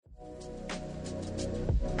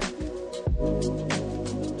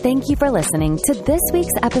Thank you for listening to this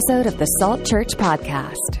week's episode of the Salt Church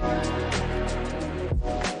Podcast.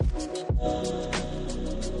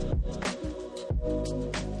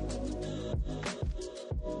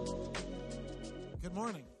 Good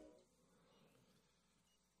morning.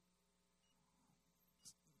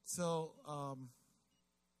 So,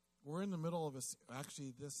 we're in the middle of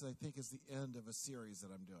actually, this I think is the end of a series that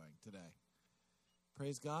I'm doing today.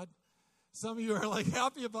 Praise God. Some of you are like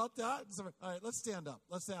happy about that. All right, let's stand up.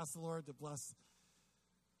 Let's ask the Lord to bless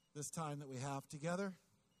this time that we have together.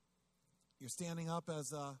 You're standing up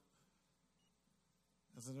as an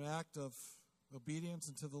act of obedience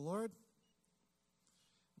unto the Lord.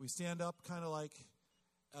 We stand up kind of like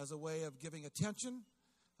as a way of giving attention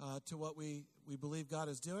to what we believe God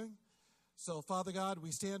is doing. So, Father God,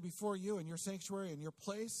 we stand before you in your sanctuary, in your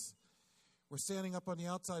place. We're standing up on the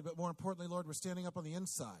outside, but more importantly, Lord, we're standing up on the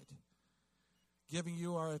inside, giving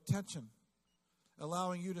you our attention,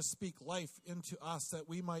 allowing you to speak life into us that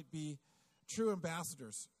we might be true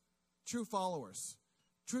ambassadors, true followers,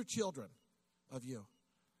 true children of you.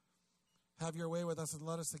 Have your way with us and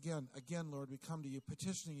let us again, Lord, we come to you,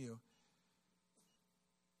 petitioning you,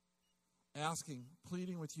 asking,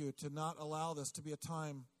 pleading with you to not allow this to be a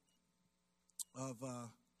time of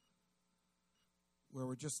where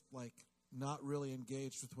we're just like not really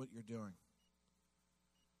engaged with what you're doing.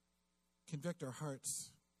 Convict our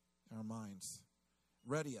hearts and our minds.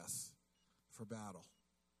 Ready us for battle.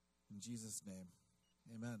 In Jesus' name,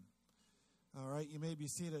 amen. All right, you may be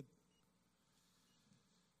seated.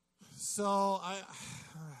 So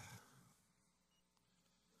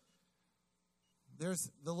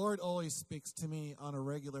the Lord always speaks to me on a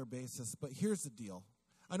regular basis, but here's the deal.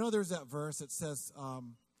 I know there's that verse that says,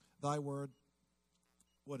 thy word,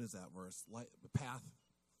 what is that verse? Path?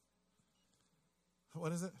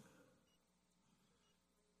 What is it?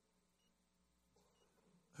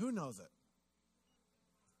 Who knows it?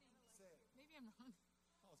 Maybe I'm wrong.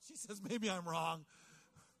 Oh, she says, maybe I'm wrong.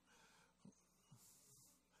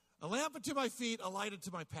 A lamp unto my feet, a light unto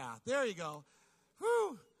my path. There you go.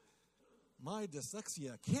 Whew. My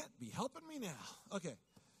dyslexia can't be helping me now. Okay.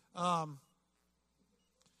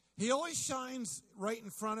 He always shines right in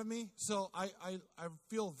front of me, so I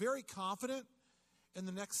feel very confident in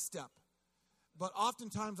the next step. But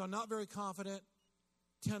oftentimes I'm not very confident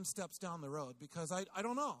 10 steps down the road because I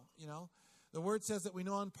don't know, you know. The word says that we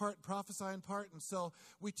know in part, prophesy in part, and so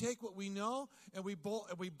we take what we know and we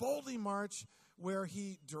boldly march where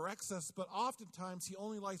he directs us, but oftentimes he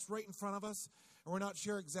only lights right in front of us, and we're not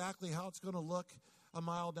sure exactly how it's going to look a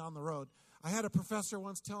mile down the road. I had a professor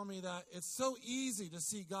once tell me that it's so easy to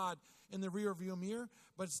see God in the rearview mirror,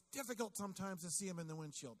 but it's difficult sometimes to see him in the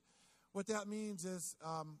windshield. What that means is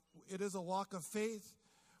it is a walk of faith.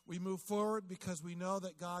 We move forward because we know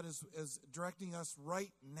that God is directing us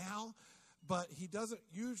right now, but he doesn't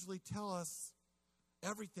usually tell us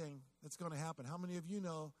everything that's going to happen. How many of you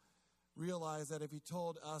realize that if he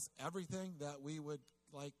told us everything that we would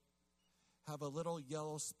like have a little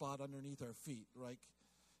yellow spot underneath our feet, like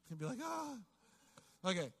he'd be like,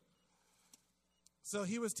 okay. So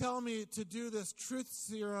he was telling me to do this truth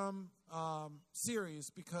serum series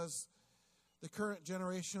because the current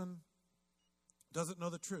generation doesn't know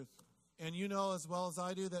the truth. And you know as well as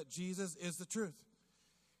I do that Jesus is the truth.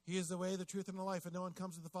 He is the way, the truth, and the life, and no one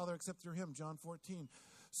comes to the Father except through him, John 14.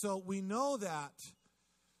 So we know that.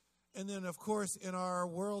 And then, of course, in our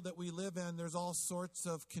world that we live in, there's all sorts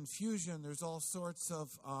of confusion. There's all sorts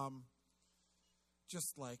of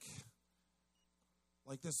just like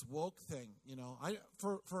this woke thing, you know.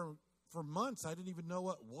 For months, I didn't even know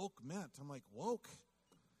what woke meant. I'm like, woke?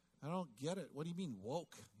 I don't get it. What do you mean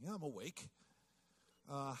woke? Yeah, I'm awake.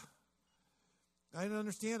 I didn't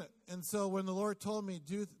understand it. And so when the Lord told me,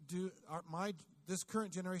 this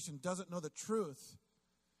current generation doesn't know the truth,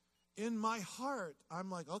 in my heart, I'm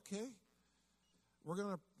like, okay, we're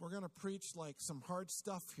gonna preach like some hard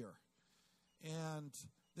stuff here. And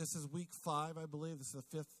this is week 5, I believe. This is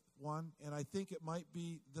the 5th one. And I think it might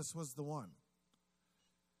be this was the one.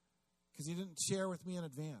 Because he didn't share with me in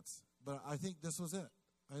advance. But I think this was it.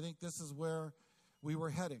 I think this is where we were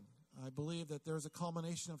heading. I believe that there's a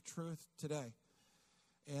culmination of truth today.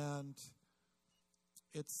 And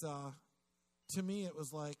it's, to me, it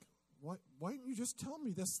was like, why didn't you just tell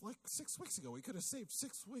me this like 6 weeks ago? We could have saved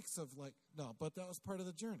 6 weeks of no, but that was part of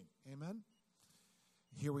the journey. Amen?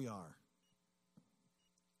 Here we are.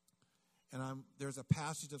 And there's a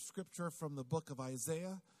passage of scripture from the book of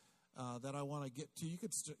Isaiah that I want to get to. You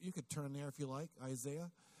could turn there if you like,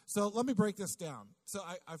 Isaiah. So let me break this down. So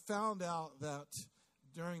I found out that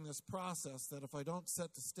during this process that if I don't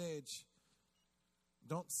set the stage,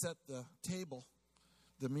 don't set the table,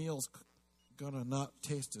 the meal's going to not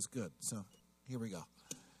taste as good. So here we go.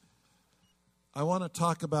 I want to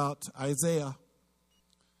talk about Isaiah,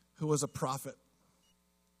 who was a prophet,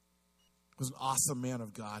 was an awesome man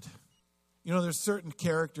of God. You know, there's certain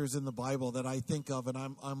characters in the Bible that I think of, and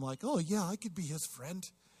I'm like, oh, yeah, I could be his friend.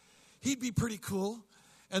 He'd be pretty cool.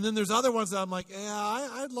 And then there's other ones that I'm like, yeah,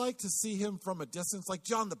 I'd like to see him from a distance, like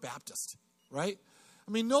John the Baptist, right?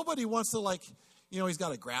 I mean, nobody wants to, like, you know, he's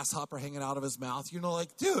got a grasshopper hanging out of his mouth. You know,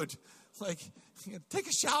 like, dude, like, take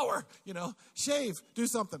a shower, you know, shave, do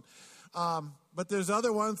something. But there's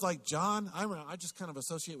other ones like John. I just kind of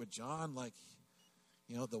associate with John, like,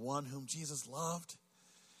 you know, the one whom Jesus loved,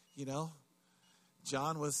 you know.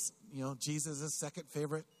 John was, you know, Jesus' second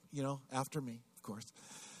favorite, you know, after me, of course.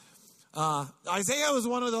 Isaiah was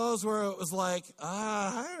one of those where it was like,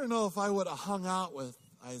 I don't know if I would have hung out with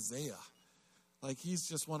Isaiah. Like, he's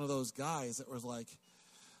just one of those guys that was like,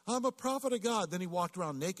 I'm a prophet of God. Then he walked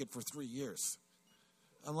around naked for 3 years.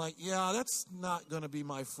 I'm like, yeah, that's not going to be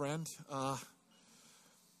my friend.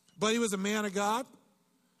 But he was a man of God.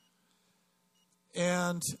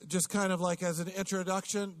 And just kind of like as an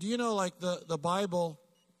introduction, do you know, like the Bible,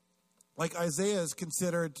 like Isaiah is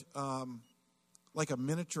considered like a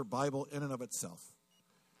miniature Bible in and of itself.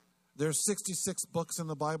 There's 66 books in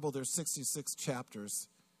the Bible. There's 66 chapters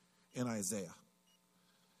in Isaiah.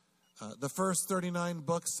 The first 39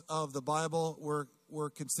 books of the Bible were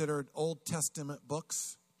considered Old Testament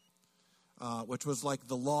books, which was like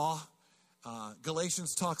the law.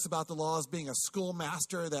 Galatians talks about the law as being a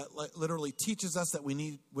schoolmaster that literally teaches us that we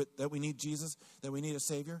need Jesus, that we need a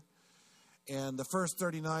Savior. And the first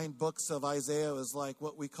 39 books of Isaiah is like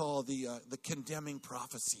what we call the condemning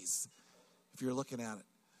prophecies, if you're looking at it.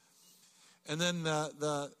 And then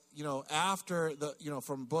after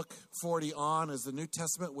from book 40 on is the New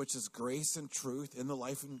Testament, which is grace and truth in the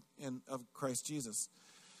life of Christ Jesus.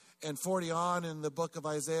 And 40 on in the book of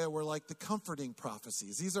Isaiah were like the comforting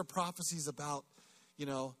prophecies. These are prophecies about, you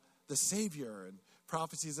know, the Savior, and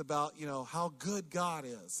prophecies about, you know, how good God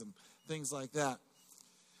is and things like that.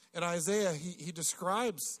 And Isaiah, he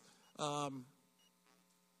describes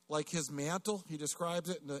like his mantle. He describes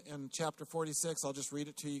it in chapter 46. I'll just read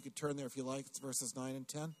it to you. You can turn there if you like. It's verses 9 and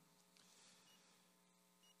 10.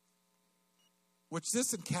 Which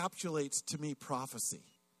this encapsulates to me prophecy.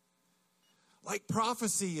 Like,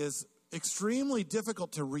 prophecy is extremely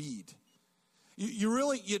difficult to read.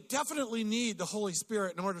 You definitely need the Holy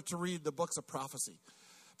Spirit in order to read the books of prophecy.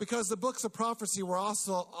 Because the books of prophecy were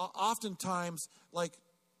also oftentimes like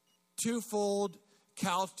twofold,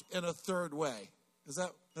 couched in a third way.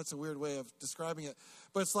 That's a weird way of describing it.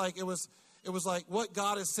 But it's like it was like what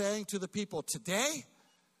God is saying to the people today,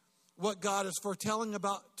 what God is foretelling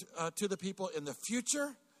about to the people in the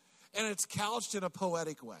future, and it's couched in a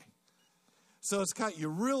poetic way. So it's you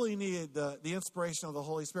really need the inspiration of the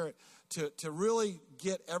Holy Spirit to really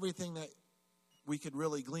get everything that we could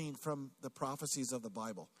really glean from the prophecies of the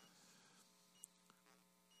Bible.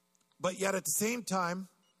 But yet at the same time,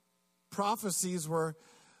 prophecies were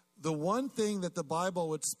the one thing that the Bible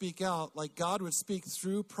would speak out, like God would speak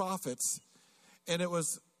through prophets, and it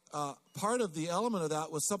was part of the element of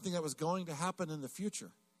that was something that was going to happen in the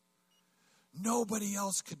future. Nobody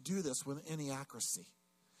else could do this with any accuracy.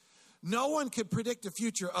 No one could predict the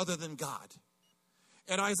future other than God.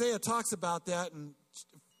 And Isaiah talks about that in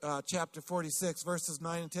chapter 46, verses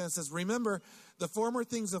 9 and 10. It says, remember the former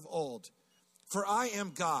things of old, for I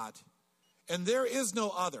am God, and there is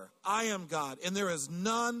no other. I am God, and there is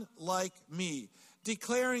none like me,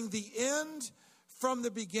 declaring the end from the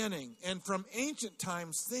beginning, and from ancient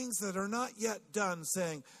times things that are not yet done,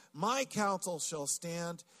 saying, my counsel shall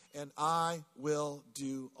stand, and I will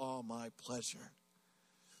do all my pleasure.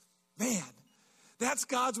 Man, that's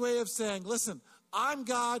God's way of saying, listen, I'm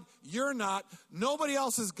God, you're not, nobody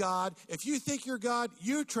else is God. If you think you're God,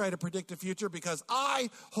 you try to predict the future, because I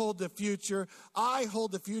hold the future. I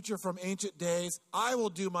hold the future from ancient days. I will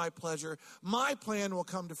do my pleasure. My plan will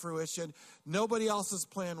come to fruition. Nobody else's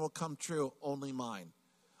plan will come true, only mine.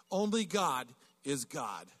 Only God is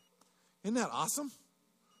God. Isn't that awesome?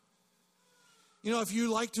 You know, if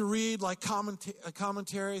you like to read like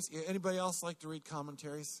commentaries, anybody else like to read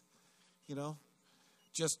commentaries? You know,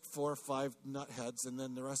 just 4 or 5 nutheads, and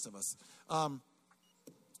then the rest of us.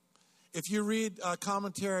 If you read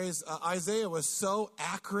commentaries, Isaiah was so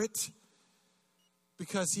accurate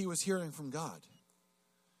because he was hearing from God.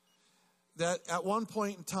 That at one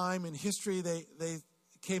point in time in history, they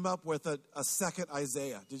came up with a second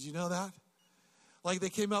Isaiah. Did you know that? Like they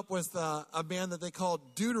came up with a man that they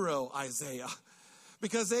called Deutero-Isaiah.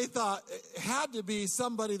 Because they thought it had to be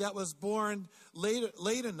somebody that was born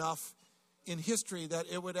late enough in history that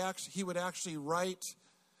he would actually write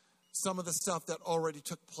some of the stuff that already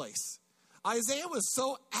took place. Isaiah was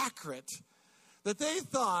so accurate that they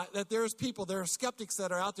thought that there are skeptics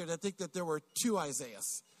that are out there that think that there were two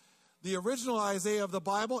Isaiahs. The original Isaiah of the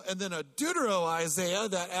Bible, and then a Deutero-Isaiah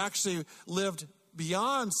that actually lived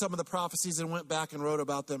beyond some of the prophecies and went back and wrote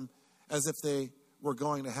about them as if they were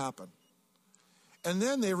going to happen. And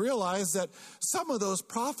then they realized that some of those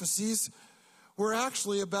prophecies were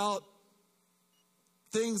actually about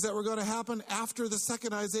things that were going to happen after the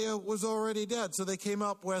second Isaiah was already dead. So they came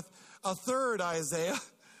up with a third Isaiah,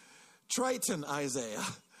 Triton Isaiah.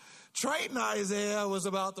 Triton Isaiah was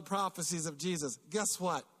about the prophecies of Jesus. Guess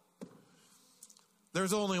what?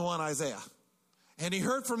 There's only one Isaiah. And he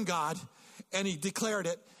heard from God, and he declared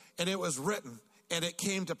it, and it was written, and it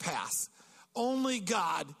came to pass. Only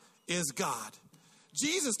God is God.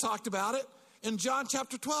 Jesus talked about it in John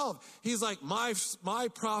chapter 12. He's like, my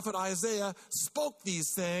prophet Isaiah spoke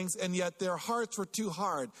these things, and yet their hearts were too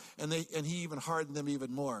hard. And he even hardened them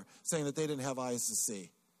even more, saying that they didn't have eyes to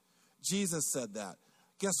see. Jesus said that.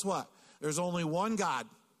 Guess what? There's only one God.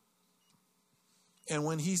 And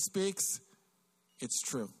when he speaks, it's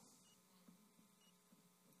true.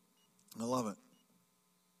 I love it.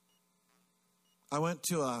 I went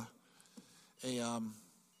to a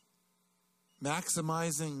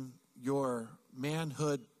Maximizing Your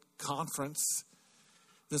Manhood conference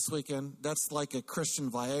this weekend. That's like a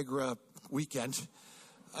Christian Viagra weekend.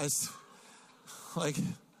 Am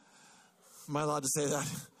I allowed to say that?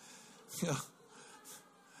 Yeah.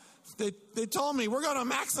 They told me, we're going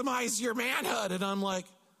to maximize your manhood. And I'm like,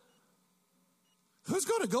 who's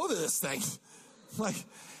going to go to this thing? Like,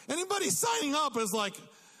 anybody signing up is like,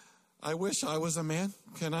 I wish I was a man.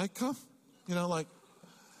 Can I come?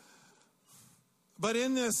 But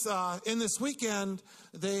in this weekend,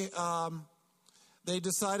 they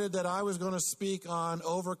decided that I was going to speak on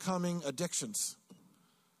overcoming addictions.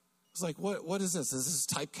 It's like, what is this? Is this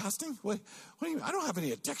typecasting? What do you mean? I don't have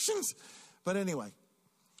any addictions. But anyway,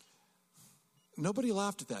 nobody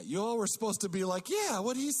laughed at that. You all were supposed to be like, yeah,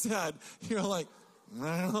 what he said. You're like,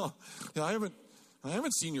 I don't know. I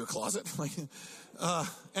haven't seen your closet.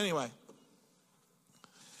 Anyway.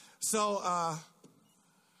 So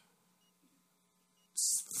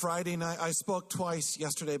Friday night, I spoke twice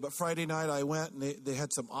yesterday, but Friday night I went and they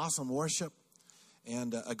had some awesome worship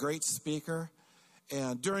and a great speaker.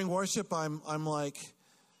 And during worship, I'm like,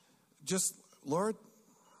 just, Lord,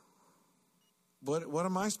 what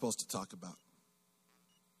am I supposed to talk about?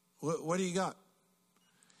 What do you got?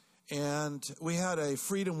 And we had a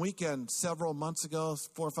Freedom Weekend several months ago,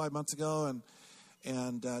 4 or 5 months ago,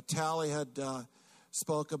 and Tally had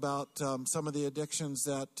spoke about some of the addictions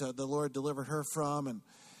that the Lord delivered her from,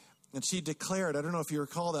 and she declared, I don't know if you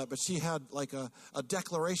recall that, but she had like a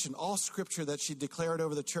declaration, all scripture that she declared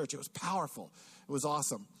over the church. It was powerful. It was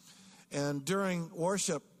awesome. And during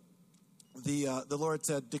worship, the Lord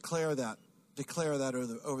said, declare that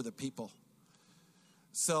over the people.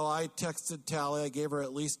 So I texted Tally. I gave her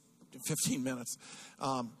at least 15 minutes.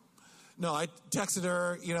 I texted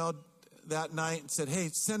her, that night and said, hey,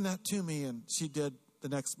 send that to me. And she did the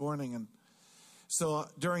next morning. And so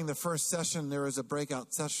during the first session, there was a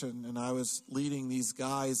breakout session, and I was leading these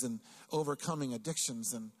guys in overcoming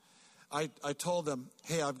addictions. And I told them,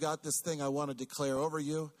 hey, I've got this thing I want to declare over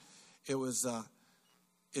you. It's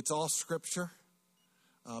all scripture,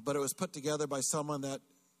 but it was put together by someone that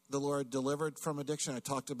the Lord delivered from addiction. I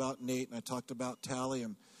talked about Nate, and I talked about Tally,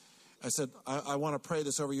 and I said, I want to pray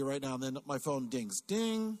this over you right now. And then my phone dings.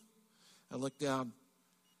 Ding. I look down.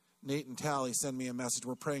 Nate and Tally send me a message.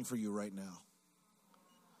 We're praying for you right now.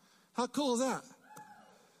 How cool is that?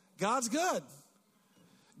 God's good.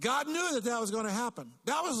 God knew that was going to happen.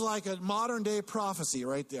 That was like a modern day prophecy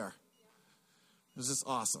right there. It was just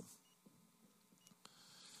awesome.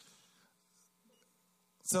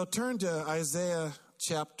 So turn to Isaiah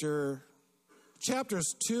chapters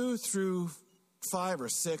 2 through 5 or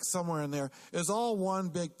 6, somewhere in there. It was all one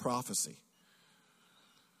big prophecy.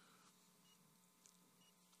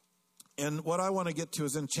 And what I want to get to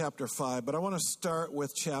is in chapter 5, but I want to start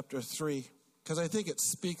with chapter 3 because I think it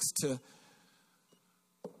speaks to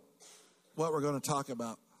what we're going to talk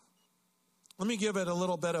about. Let me give it a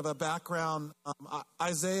little bit of a background.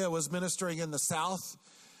 Isaiah was ministering in the south.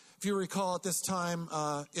 If you recall, at this time,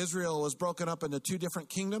 Israel was broken up into 2 different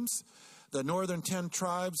kingdoms. The northern 10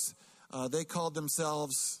 tribes, they called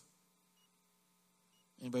themselves,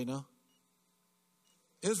 anybody know?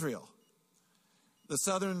 Israel. The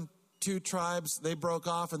southern 2 tribes, they broke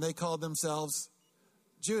off and they called themselves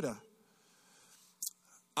Judah.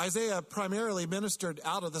 Isaiah primarily ministered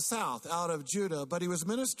out of the south, out of Judah, but he was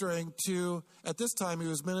ministering to, at this time, he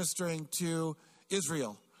was ministering to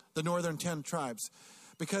Israel, the northern 10 tribes,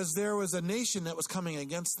 because there was a nation that was coming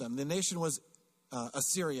against them. The nation was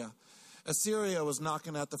Assyria. Assyria was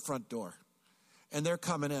knocking at the front door, and they're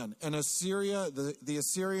coming in. And Assyria, the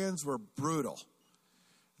Assyrians were brutal.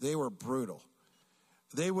 They were brutal.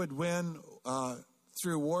 They would win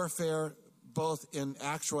through warfare, both in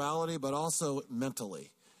actuality, but also mentally.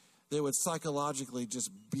 They would psychologically just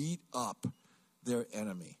beat up their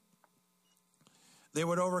enemy. They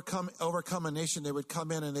would overcome a nation. They would come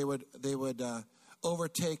in and they would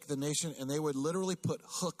overtake the nation, and they would literally put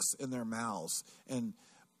hooks in their mouths and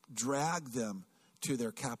drag them to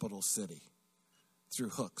their capital city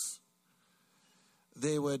through hooks.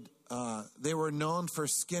 They were known for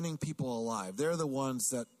skinning people alive. They're the ones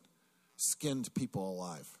that skinned people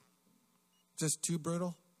alive. Just too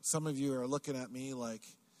brutal? Some of you are looking at me like,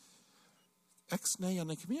 ex-nay on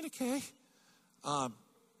the communique.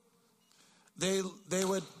 They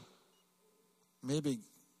would maybe,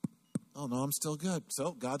 oh no, I'm still good.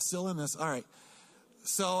 So God's still in this. All right.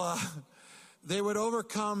 So they would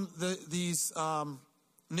overcome these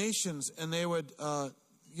nations, and they would,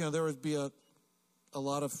 there would be a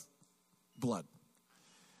lot of blood.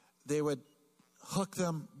 They would hook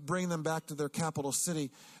them, bring them back to their capital city.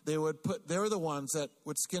 They're the ones that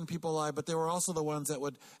would skin people alive, but they were also the ones that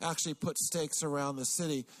would actually put stakes around the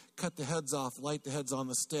city, cut the heads off, light the heads on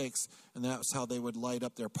the stakes, and that's how they would light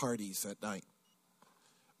up their parties at night.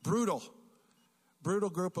 Brutal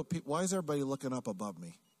group of people. Why is everybody looking up above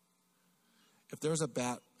me? If there's a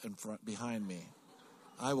bat behind me,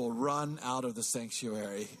 I will run out of the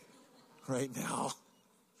sanctuary right now.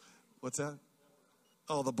 What's that?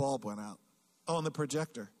 Oh, the bulb went out. Oh, and the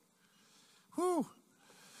projector. Whew.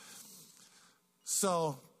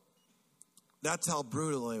 So that's how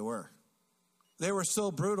brutal they were. They were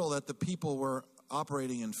so brutal that the people were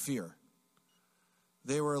operating in fear.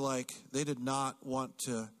 They did not want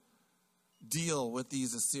to deal with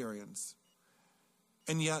these Assyrians.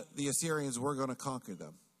 And yet the Assyrians were going to conquer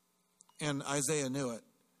them. And Isaiah knew it.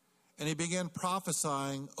 And he began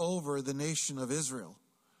prophesying over the nation of Israel,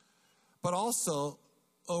 but also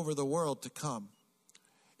over the world to come.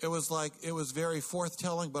 It was very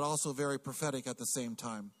forthtelling, but also very prophetic at the same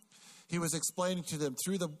time. He was explaining to them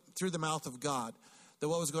through the mouth of God that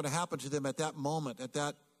what was going to happen to them at that moment, at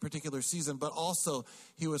that particular season, but also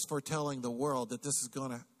he was foretelling the world that this is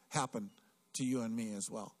going to happen to you and me as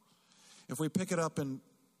well. If we pick it up in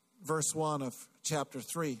verse 1 of chapter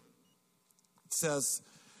 3, it says,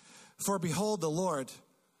 "For behold, the Lord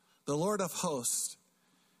of hosts,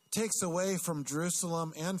 takes away from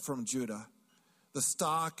Jerusalem and from Judah the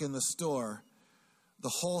stock and the store, the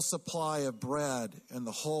whole supply of bread and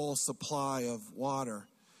the whole supply of water."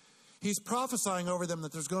 He's prophesying over them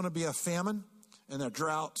that there's going to be a famine and a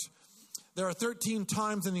drought. There are 13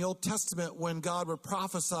 times in the Old Testament when God would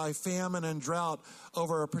prophesy famine and drought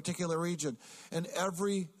over a particular region. And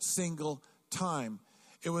every single time,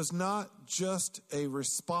 it was not just a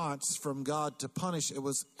response from God to punish. It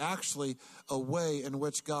was actually a way in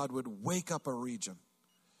which God would wake up a region.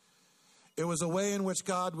 It was a way in which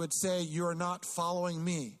God would say, "You are not following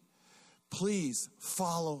me. Please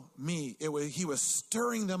follow me." He was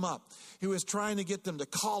stirring them up. He was trying to get them to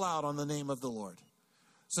call out on the name of the Lord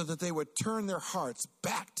so that they would turn their hearts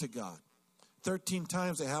back to God. 13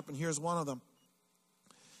 times it happened. Here's one of them.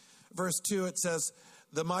 Verse 2, it says,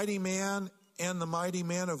 "The mighty man and the mighty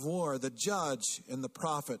man of war, the judge and the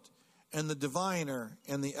prophet, and the diviner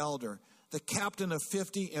and the elder, the captain of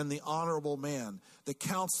 50 and the honorable man, the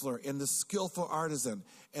counselor and the skillful artisan,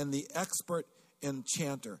 and the expert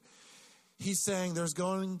enchanter." He's saying there's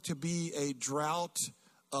going to be a drought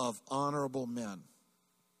of honorable men.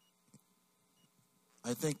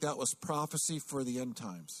 I think that was prophecy for the end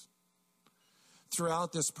times.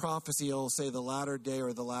 Throughout this prophecy, it will say the latter day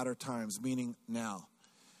or the latter times, meaning now.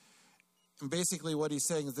 And basically what he's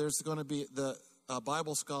saying is there's going to be, the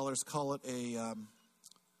Bible scholars call it an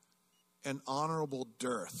honorable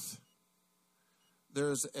dearth.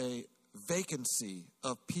 There's a vacancy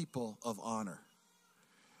of people of honor.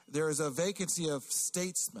 There is a vacancy of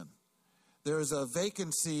statesmen. There is a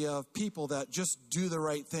vacancy of people that just do the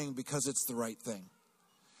right thing because it's the right thing.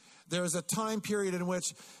 There is a time period in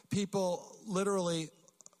which people literally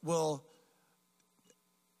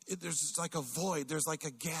there's like a void, there's like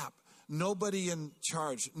a gap. Nobody in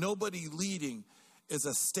charge, nobody leading is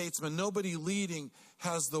a statesman. Nobody leading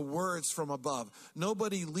has the words from above.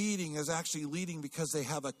 Nobody leading is actually leading because they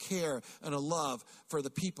have a care and a love for the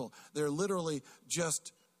people. They're literally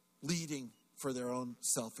just leading for their own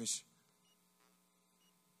selfish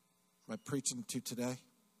Am I preaching to today?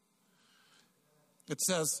 It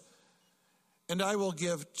says, and I will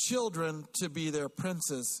give children to be their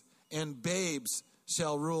princes, and babes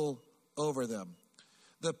shall rule over them.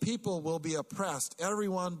 The people will be oppressed,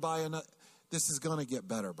 everyone by another. This is going to get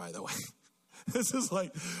better, by the way. This is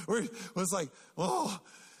like, was like, oh,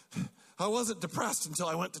 I wasn't depressed until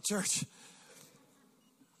I went to church.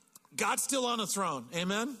 God's still on the throne.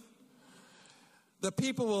 Amen? The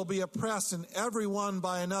people will be oppressed, and everyone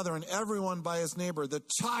by another, and everyone by his neighbor. The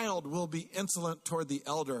child will be insolent toward the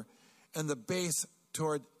elder, and the base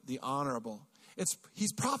toward the honorable.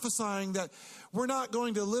 He's prophesying that we're not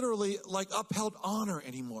going to literally like upheld honor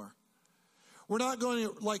anymore. We're not going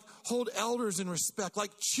to like hold elders in respect,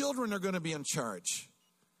 like children are going to be in charge.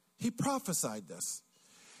 He prophesied this.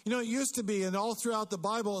 You know, it used to be, and all throughout the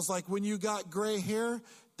Bible, it's like when you got gray hair,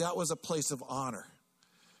 that was a place of honor.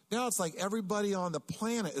 Now it's like everybody on the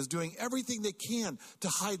planet is doing everything they can to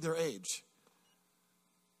hide their age.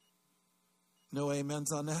 No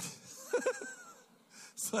amens on that?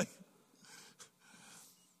 It's like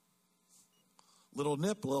little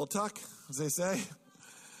nip, little tuck, as they say.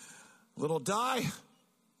 Little dye.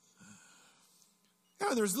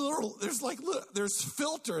 Yeah, there's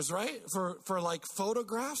filters, right? For like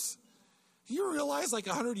photographs. You realize like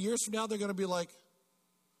 100 years from now, they're going to be like,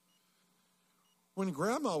 when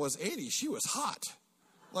grandma was 80, she was hot.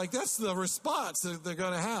 Like that's the response that they're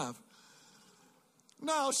going to have.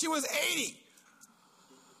 No, she was 80.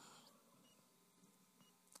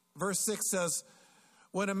 Verse 6 says,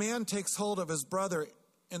 when a man takes hold of his brother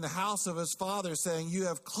in the house of his father, saying, you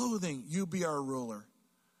have clothing, you be our ruler.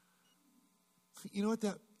 You know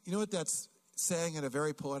what that's saying in a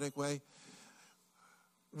very poetic way?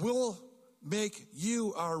 We'll make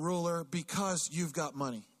you our ruler because you've got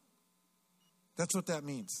money. That's what that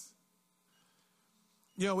means.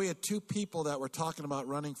 You know, we had two people that were talking about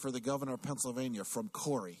running for the governor of Pennsylvania from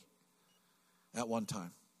Corey at one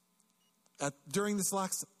time, during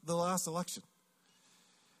the last election.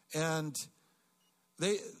 And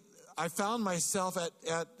I found myself at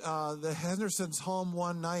the Henderson's home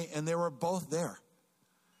one night, and they were both there.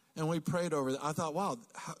 And we prayed over it. I thought, wow,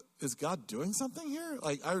 is God doing something here?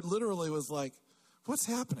 Like, I literally was like, what's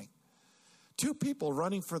happening? Two people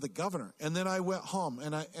running for the governor. And then I went home,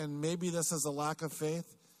 and maybe this is a lack of faith.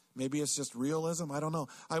 Maybe it's just realism. I don't know.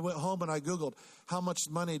 I went home and I Googled, how much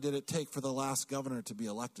money did it take for the last governor to be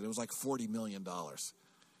elected? It was like $40 million.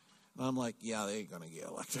 And I'm like, yeah, they ain't going to get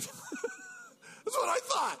elected. That's what I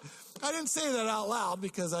thought. I didn't say that out loud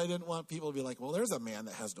because I didn't want people to be like, well, there's a man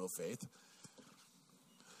that has no faith.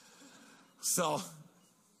 So,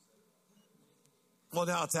 well,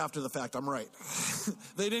 now it's after the fact. I'm right.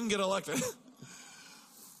 They didn't get elected.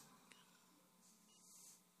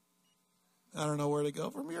 I don't know where to go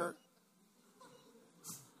from here.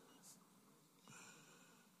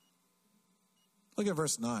 Look at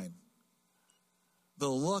verse 9. The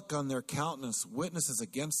look on their countenance witnesses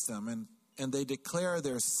against them, and they declare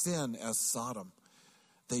their sin as Sodom.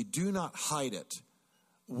 They do not hide it.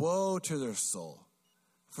 Woe to their soul,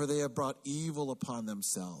 for they have brought evil upon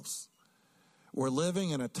themselves. We're living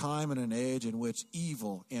in a time and an age in which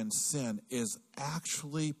evil and sin is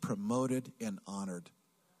actually promoted and honored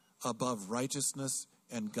above righteousness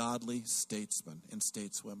and godly statesmen and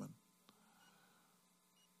stateswomen.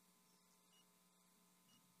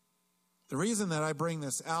 The reason that I bring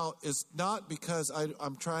this out is not because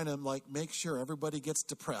I'm trying to like make sure everybody gets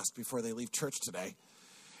depressed before they leave church today.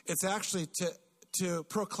 It's actually to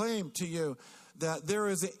proclaim to you that there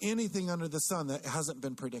isn't anything under the sun that hasn't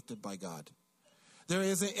been predicted by God. There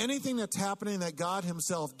isn't anything that's happening that God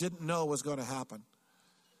himself didn't know was going to happen.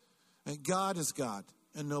 And God is God,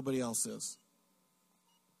 and nobody else is.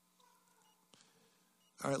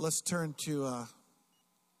 All right, let's turn to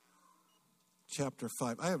chapter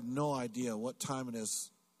 5. I have no idea what time it is.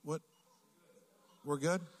 We're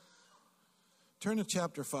good? Turn to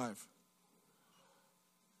chapter 5.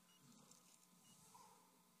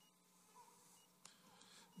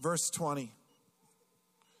 Verse 20.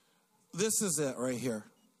 This is it right here.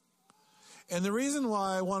 And the reason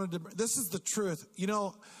why I wanted to, this is the truth. You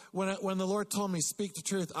know, when the Lord told me speak the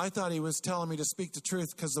truth, I thought he was telling me to speak the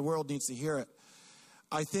truth because the world needs to hear it.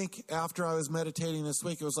 I think after I was meditating this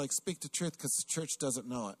week, it was like speak the truth because the church doesn't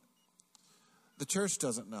know it. The church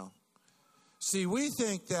doesn't know. See, we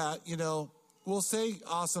think that, you know, we'll say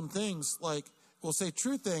awesome things like, we'll say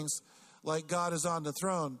true things like God is on the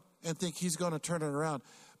throne and think he's going to turn it around.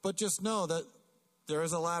 But just know that there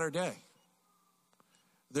is a latter day.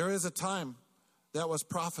 There is a time that was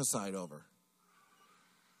prophesied over.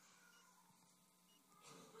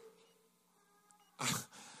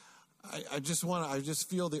 I just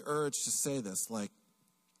feel the urge to say this. Like,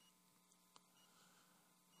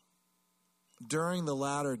 during the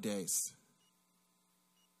latter days,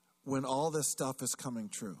 when all this stuff is coming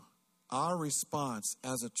true, our response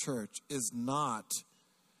as a church is not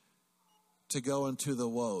to go into the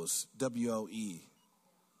woes, W-O-E.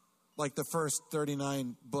 Like the first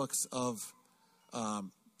 39 books of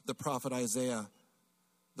the prophet Isaiah,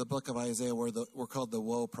 the book of Isaiah were called the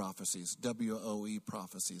woe prophecies, W-O-E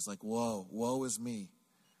prophecies. Like, woe is me.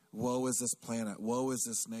 Woe is this planet. Woe is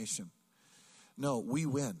this nation. No, we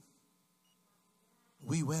win.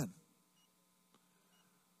 We win.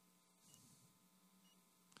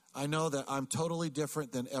 I know that I'm totally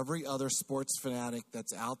different than every other sports fanatic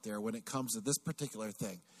that's out there when it comes to this particular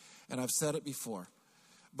thing. And I've said it before,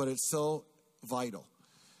 but it's so vital.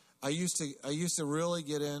 I used to really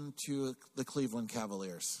get into the Cleveland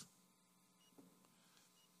Cavaliers.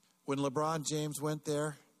 When LeBron James went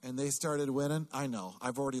there and they started winning, I know,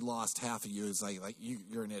 I've already lost half of you. It's like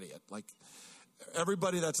you're an idiot. Like,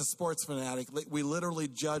 everybody that's a sports fanatic, we literally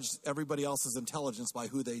judge everybody else's intelligence by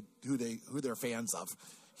who they're fans of.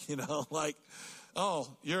 You know, like, oh,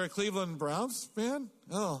 you're a Cleveland Browns fan?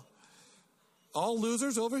 Oh, all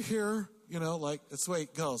losers over here. You know, like, that's the way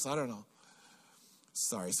it goes. I don't know.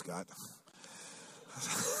 Sorry, Scott.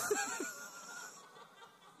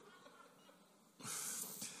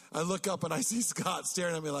 I look up and I see Scott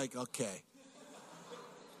staring at me like, okay,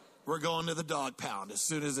 we're going to the dog pound as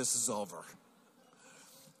soon as this is over.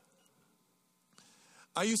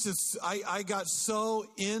 I got so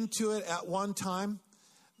into it at one time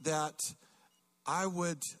that I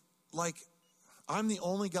would, like, I'm the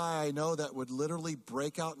only guy I know that would literally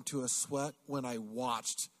break out into a sweat when I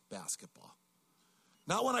watched basketball.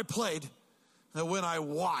 Not when I played, but when I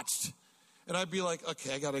watched. And I'd be like,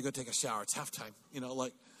 okay, I got to go take a shower. It's halftime. You know,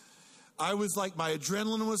 like, I was like, my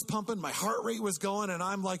adrenaline was pumping, my heart rate was going, and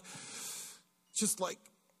I'm like, just like,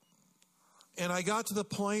 and I got to the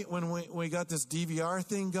point when we got this DVR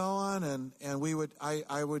thing going, and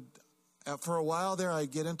I would, for a while there,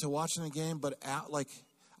 I'd get into watching the game, but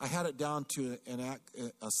I had it down to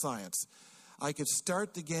a science. I could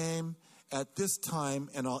start the game at this time,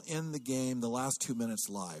 and I'll end the game the last 2 minutes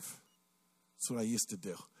live. That's what I used to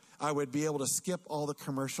do. I would be able to skip all the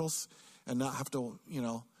commercials and not have to,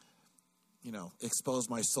 expose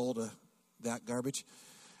my soul to that garbage.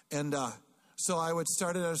 And so I would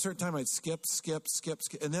start it at a certain time. I'd skip.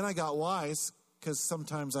 And then I got wise, because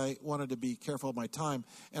sometimes I wanted to be careful of my time.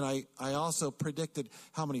 And I also predicted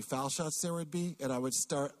how many foul shots there would be. And I would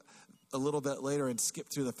start a little bit later and skip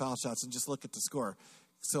through the foul shots and just look at the score,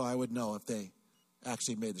 so I would know if they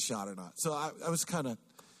actually made the shot or not. So I was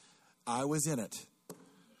in it.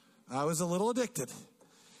 I was a little addicted.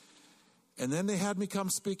 And then they had me come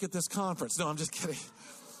speak at this conference. No, I'm just kidding.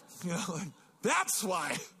 That's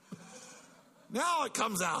why. Now it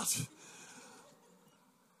comes out.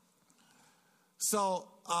 So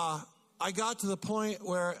I got to the point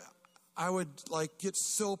where I would get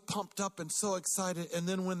so pumped up and so excited. And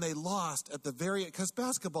then when they lost at the because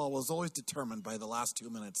basketball was always determined by the last 2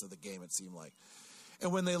 minutes of the game, it seemed like.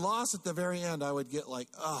 And when they lost at the very end, I would get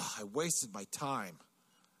I wasted my time.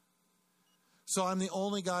 So I'm the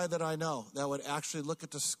only guy that I know that would actually look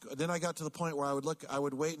at the score. Then I got to the point where I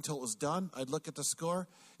would wait until it was done. I'd look at the score.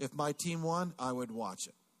 If my team won, I would watch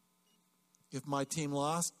it. If my team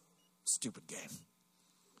lost, stupid game.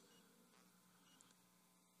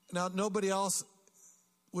 Now, nobody else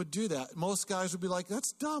would do that. Most guys would be like,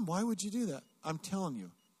 that's dumb. Why would you do that? I'm telling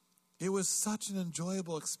you, it was such an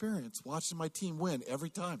enjoyable experience watching my team win every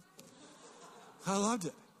time. I loved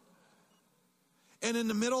it. And in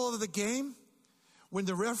the middle of the game, when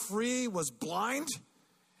the referee was blind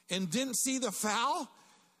and didn't see the foul,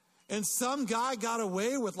 and some guy got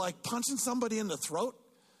away with punching somebody in the throat,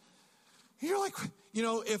 you're like,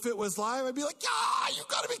 if it was live, I'd be like, you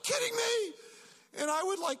gotta be kidding me. And I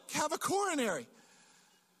would have a coronary.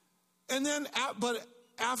 And then, but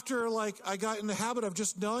after I got in the habit of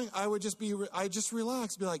just knowing, I just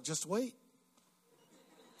relax, be like, just wait.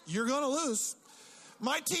 You're gonna lose.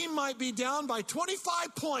 My team might be down by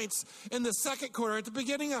 25 points in the second quarter at the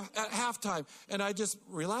beginning at halftime. And I just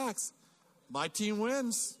relax. My team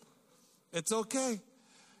wins. It's okay.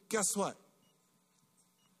 Guess what?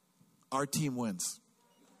 Our team wins.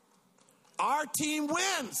 Our team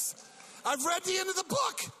wins. I've read the end of the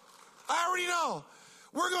book. I already know.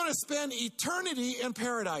 We're going to spend eternity in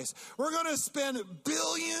paradise. We're going to spend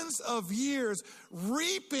billions of years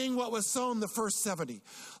reaping what was sown the first 70.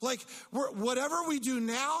 Like, whatever we do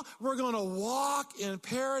now, we're going to walk in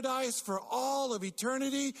paradise for all of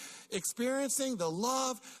eternity, experiencing the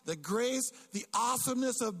love, the grace, the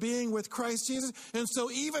awesomeness of being with Christ Jesus. And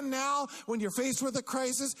so even now, when you're faced with a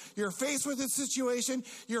crisis, you're faced with a situation,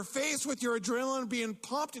 you're faced with your adrenaline being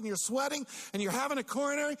pumped and you're sweating and you're having a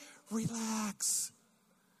coronary, relax.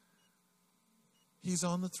 He's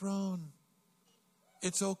on the throne.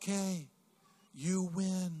 It's okay. You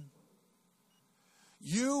win.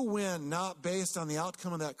 You win not based on the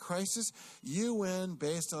outcome of that crisis. You win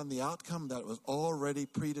based on the outcome that was already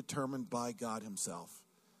predetermined by God himself.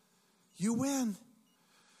 You win.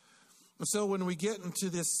 So when we get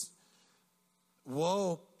into this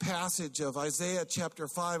woe passage of Isaiah chapter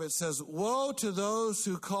 5, it says, woe to those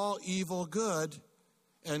who call evil good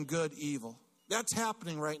and good evil. That's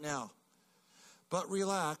happening right now. But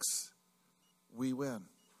relax, we win.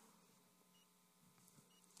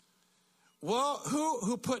 Well,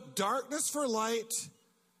 who put darkness for light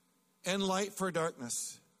and light for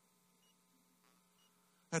darkness?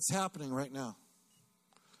 That's happening right now.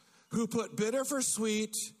 Who put bitter for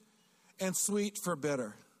sweet and sweet for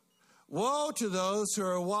bitter? Woe to those who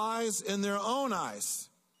are wise in their own eyes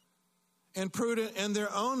and prudent in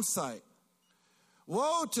their own sight.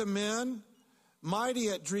 Woe to men mighty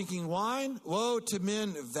at drinking wine. Woe to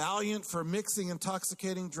men valiant for mixing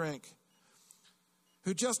intoxicating drink,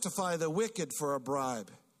 who justify the wicked for a bribe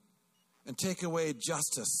and take away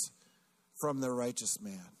justice from the righteous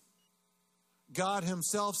man. God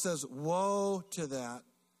himself says, woe to that.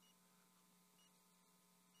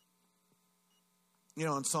 You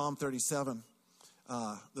know, in Psalm 37,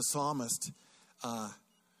 the psalmist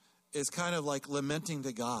is kind of like lamenting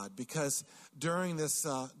to God because during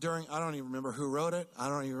I don't even remember who wrote it. I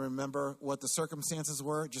don't even remember what the circumstances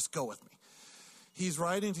were. Just go with me. He's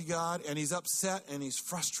writing to God and he's upset and he's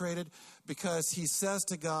frustrated because he says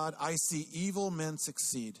to God, I see evil men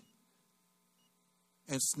succeed.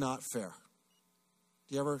 And it's not fair.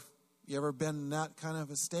 You ever been in that kind of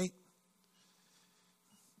a state?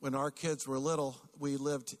 When our kids were little, we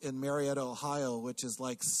lived in Marietta, Ohio, which is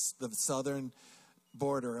like the southern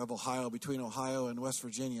border of Ohio, between Ohio and West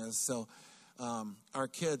Virginia. So our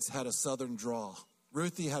kids had a southern drawl.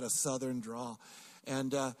 Ruthie had a southern drawl.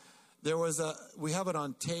 And we have it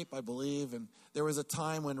on tape, I believe, and there was a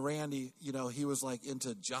time when Randy, he was like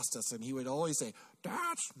into justice, and he would always say,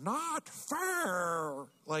 that's not fair,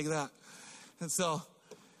 like that. And so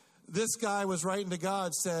this guy was writing to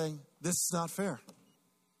God saying, this is not fair.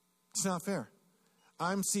 It's not fair.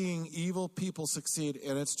 I'm seeing evil people succeed,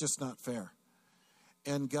 and it's just not fair.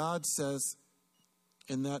 And God says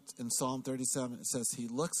in Psalm 37, it says, he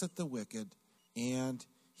looks at the wicked and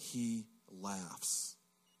he laughs.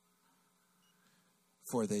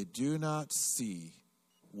 For they do not see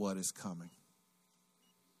what is coming.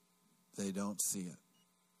 They don't see it.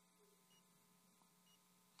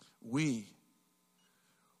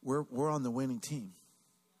 We're on the winning team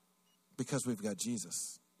because we've got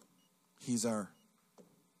Jesus.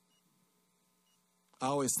 I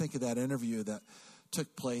always think of that interview that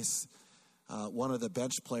took place. One of the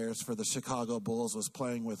bench players for the Chicago Bulls was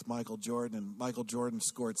playing with Michael Jordan, and Michael Jordan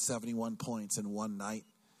scored 71 points in one night.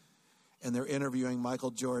 And they're interviewing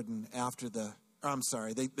Michael Jordan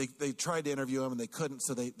they tried to interview him and they couldn't,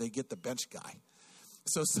 so they get the bench guy.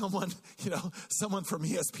 So someone from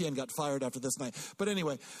ESPN got fired after this night. But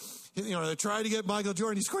anyway, they tried to get Michael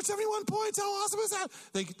Jordan. He scored 71 points. How awesome is that?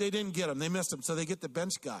 They didn't get him. They missed him. So they get the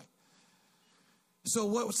bench guy. So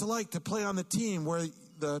what was it like to play on the team where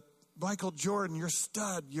the Michael Jordan, your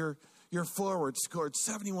stud, your forward, scored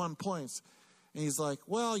 71 points? And he's like,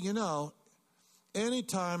 well,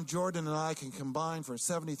 anytime Jordan and I can combine for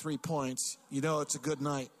 73 points, it's a good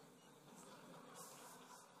night.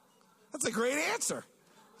 That's a great answer.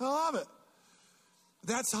 I love it.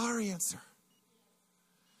 That's our answer.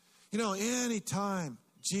 Anytime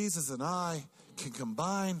Jesus and I can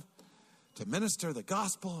combine to minister the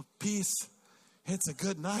gospel of peace, it's a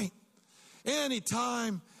good night.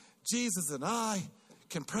 Anytime Jesus and I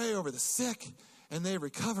can pray over the sick and they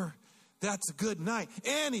recover, that's a good night.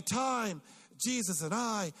 Anytime Jesus and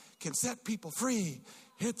I can set people free,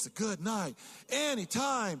 it's a good night.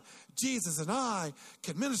 Anytime Jesus and I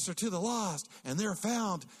can minister to the lost and they're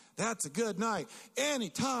found, that's a good night.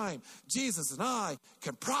 Anytime Jesus and I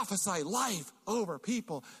can prophesy life over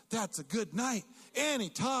people, that's a good night.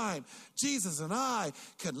 Anytime Jesus and I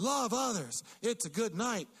can love others, it's a good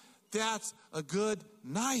night. That's a good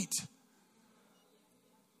night.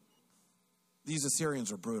 These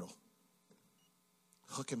Assyrians are brutal.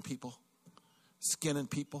 hooking people, skinning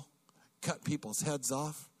people, cutting people's heads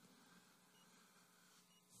off,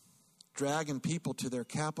 dragging people to their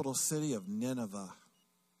capital city of Nineveh.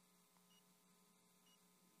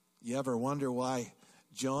 You ever wonder why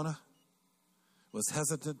Jonah was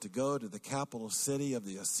hesitant to go to the capital city of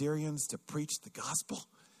the Assyrians to preach the gospel?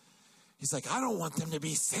 He's like, I don't want them to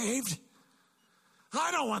be saved.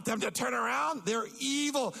 I don't want them to turn around. They're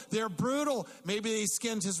evil. They're brutal. Maybe they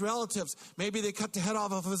skinned his relatives. Maybe they cut the head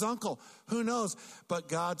off of his uncle. Who knows? But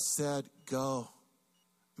God said, go,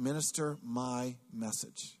 minister my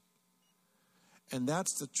message. And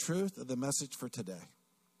that's the truth of the message for today.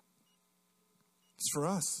 It's for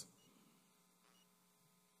us.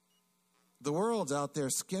 The world's out there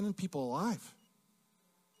skinning people alive,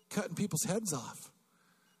 cutting people's heads off,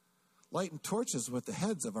 lighting torches with the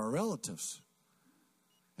heads of our relatives.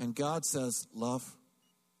 And God says, love,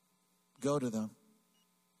 go to them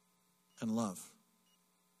and love.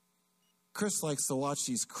 Chris likes to watch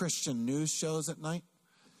these Christian news shows at night.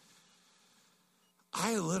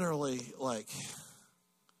 I literally,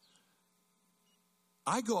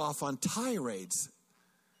 I go off on tirades.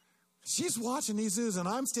 She's watching these news and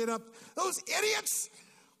I'm staying up. Those idiots!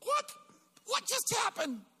 What just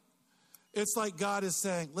happened? It's like God is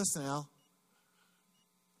saying, listen, Al.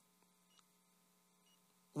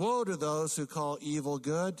 Woe to those who call evil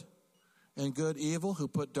good and good evil, who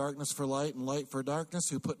put darkness for light and light for darkness,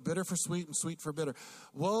 who put bitter for sweet and sweet for bitter.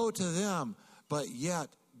 Woe to them, but yet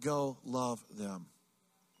go love them.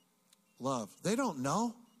 Love. They don't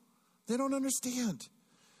know. They don't understand.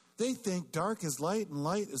 They think dark is light and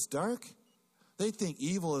light is dark. They think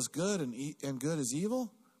evil is good and good is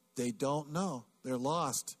evil. They don't know. They're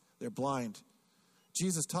lost. They're blind.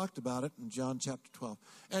 Jesus talked about it in John chapter 12.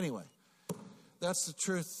 Anyway, that's the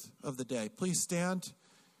truth of the day. Please stand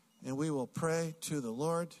and we will pray to the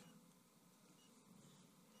Lord.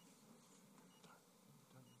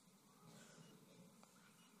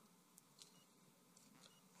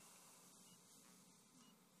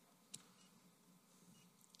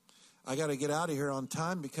 I got to get out of here on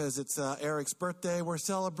time because it's Eric's birthday we're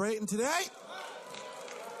celebrating today.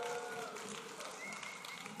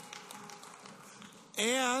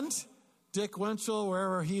 And Dick Winchell,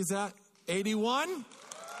 wherever he's at, 81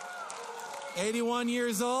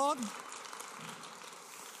 years old.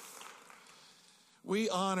 We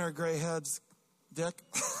honor gray heads, Dick.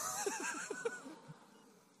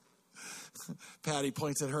 Patty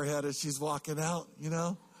points at her head as she's walking out,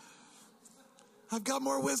 I've got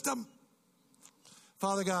more wisdom.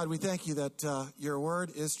 Father God, we thank you that your word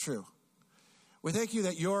is true. We thank you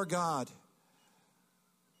that you're God.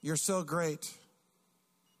 You're so great.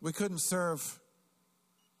 We couldn't serve.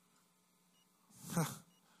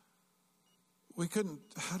 We couldn't,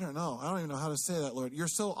 I don't even know how to say that, Lord. You're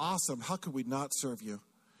so awesome. How could we not serve you?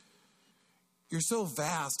 You're so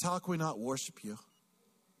vast. How could we not worship you?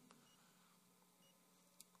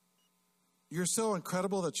 You're so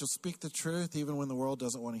incredible that you'll speak the truth even when the world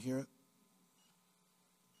doesn't want to hear it.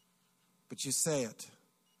 But you say it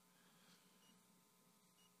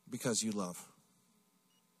because you love.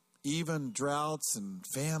 Even droughts and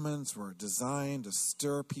famines were designed to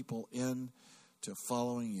stir people in to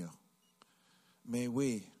following you. May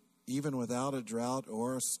we, even without a drought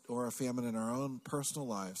or a famine in our own personal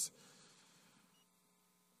lives,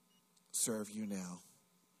 serve you now.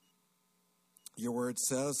 Your word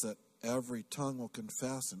says that every tongue will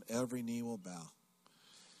confess and every knee will bow.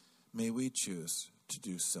 May we choose to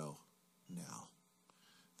do so now.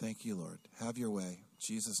 Thank you, Lord. Have your way. In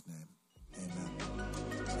Jesus' name, amen.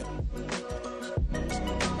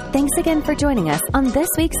 Thanks again for joining us on this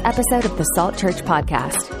week's episode of the Salt Church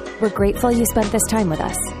Podcast. We're grateful you spent this time with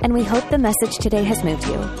us, and we hope the message today has moved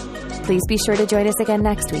you. Please be sure to join us again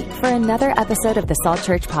next week for another episode of the Salt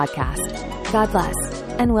Church Podcast. God bless,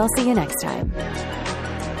 and we'll see you next time.